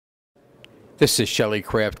This is Shelley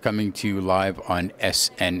Craft coming to you live on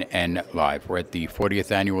SNNLive. We're at the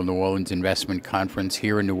 40th Annual New Orleans Investment Conference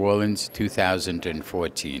here in New Orleans,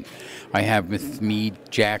 2014. I have with me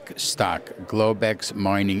Jack Stoch, Globex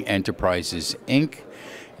Mining Enterprises, Inc.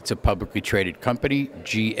 It's a publicly traded company,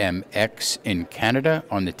 GMX in Canada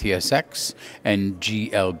on the TSX and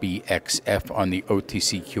GLBXF on the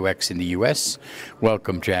OTCQX in the US.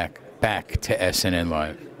 Welcome, Jack, back to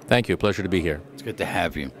SNNLive. Thank you. Pleasure to be here. It's good to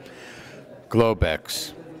have you.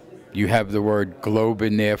 Globex. You have the word globe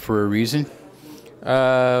in there for a reason?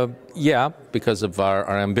 Yeah, because of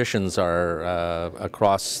our ambitions are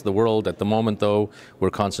across the world. At the moment, though, we're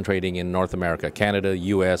concentrating in North America, Canada,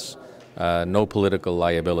 U.S. No political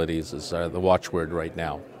liabilities is the watchword right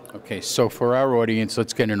now. Okay, so for our audience,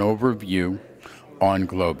 let's get an overview on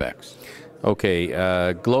Globex. Okay,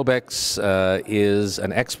 Globex is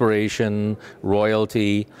an exploration,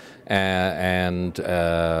 royalty, and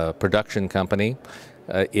production company.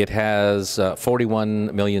 It has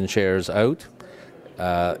 41 million shares out.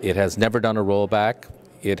 It has never done a rollback.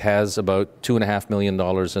 It has about $2.5 million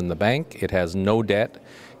in the bank. It has no debt.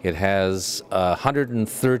 It has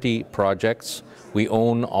 130 projects. We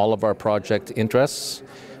own all of our project interests.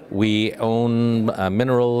 We own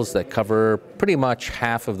minerals that cover pretty much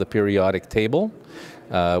half of the periodic table.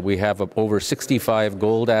 We have over 65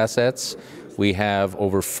 gold assets. We have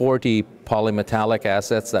over 40 polymetallic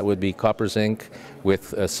assets, that would be copper, zinc,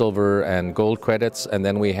 with silver and gold credits. And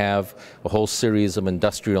then we have a whole series of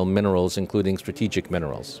industrial minerals, including strategic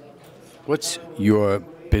minerals. What's your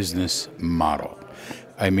business model?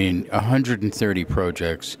 I mean, 130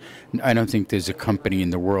 projects. I don't think there's a company in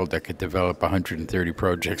the world that could develop 130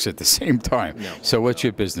 projects at the same time. No. So what's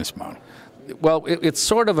your business model? Well, it's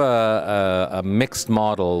sort of a mixed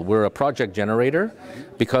model. We're a project generator.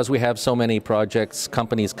 Because we have so many projects,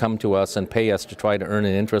 companies come to us and pay us to try to earn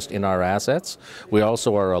an interest in our assets. We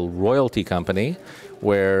also are a royalty company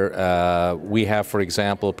where we have, for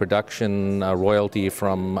example, production royalty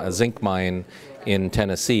from a zinc mine in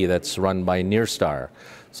Tennessee that's run by Nearstar.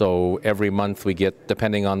 So every month we get,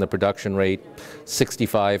 depending on the production rate,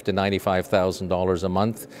 $65,000 to $95,000 a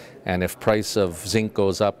month. And if price of zinc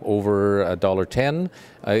goes up over $1.10,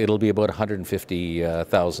 it'll be about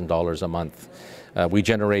 $150,000 a month. We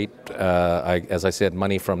generate, as I said,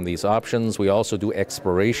 money from these options. We also do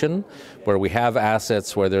exploration, where we have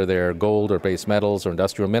assets, whether they're gold or base metals or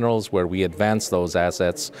industrial minerals, where we advance those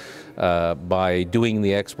assets by doing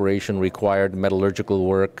the exploration required metallurgical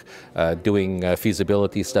work, doing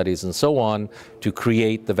feasibility studies and so on to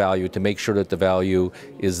create the value, to make sure that the value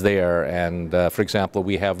is there. And for example,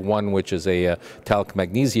 we have one which is a talc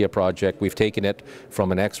magnesia project. We've taken it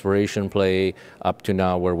from an exploration play up to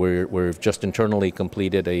now where we've just internally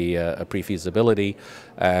completed a pre-feasibility,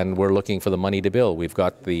 and we're looking for the money to build. We've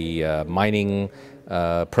got the mining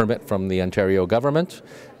permit from the Ontario government,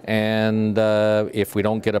 and if we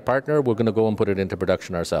don't get a partner, we're going to go and put it into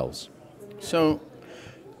production ourselves. So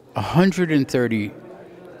 130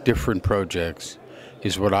 different projects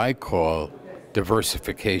is what I call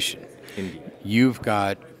diversification. Indeed. You've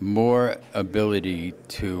got more ability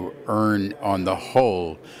to earn on the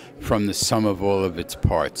whole from the sum of all of its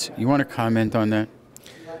parts. You want to comment on that?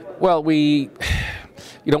 Well, we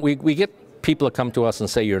get people that come to us and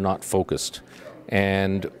say you're not focused.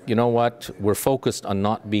 And you know what? We're focused on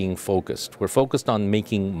not being focused. We're focused on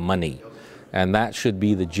making money. And that should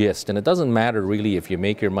be the gist. And it doesn't matter really if you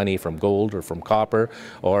make your money from gold or from copper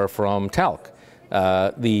or from talc.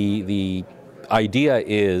 The idea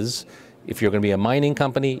is, if you're going to be a mining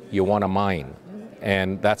company, you want to mine.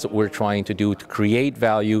 And that's what we're trying to do, to create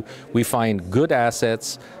value. We find good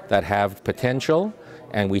assets that have potential,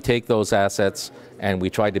 and we take those assets and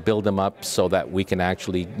we try to build them up so that we can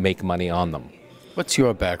actually make money on them. What's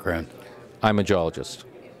your background? I'm a geologist.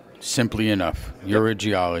 Simply enough. You're a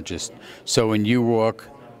geologist. So when you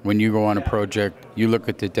go on a project, you look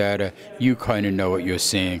at the data, you kind of know what you're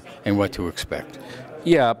seeing and what to expect.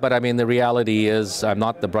 Yeah, but I mean, the reality is I'm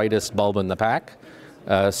not the brightest bulb in the pack.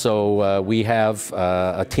 So we have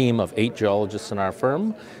a team of 8 geologists in our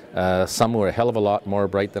firm. Some who are a hell of a lot more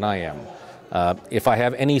bright than I am. If I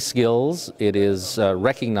have any skills, it is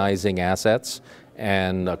recognizing assets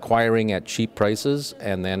and acquiring at cheap prices,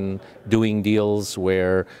 and then doing deals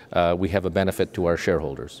where we have a benefit to our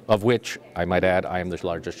shareholders, of which, I might add, I am the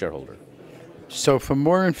largest shareholder. So for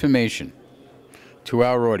more information to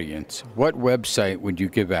our audience, what website would you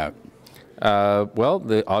give out? Well,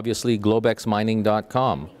 obviously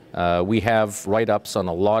globexmining.com. We have write-ups on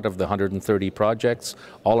a lot of the 130 projects.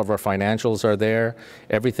 All of our financials are there.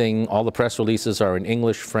 Everything, all the press releases are in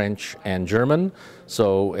English, French, and German.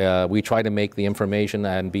 So we try to make the information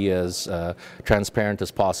and be as transparent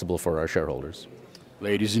as possible for our shareholders.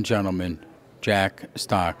 Ladies and gentlemen, Jack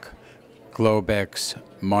Stoch, Globex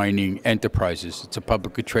Mining Enterprises. It's a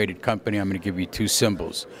publicly traded company. I'm going to give you two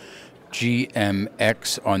symbols.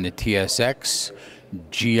 GMX on the TSX,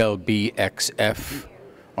 GLBXF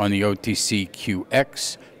on the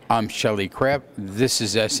OTCQX. I'm Shelley Crabb. This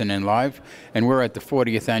is SNNLive, and we're at the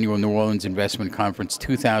 40th Annual New Orleans Investment Conference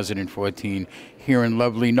 2014 here in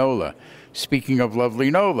lovely NOLA. Speaking of lovely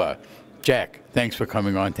NOLA, Jack, thanks for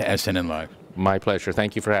coming on to SNNLive. My pleasure.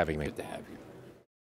 Thank you for having me. Good to have you.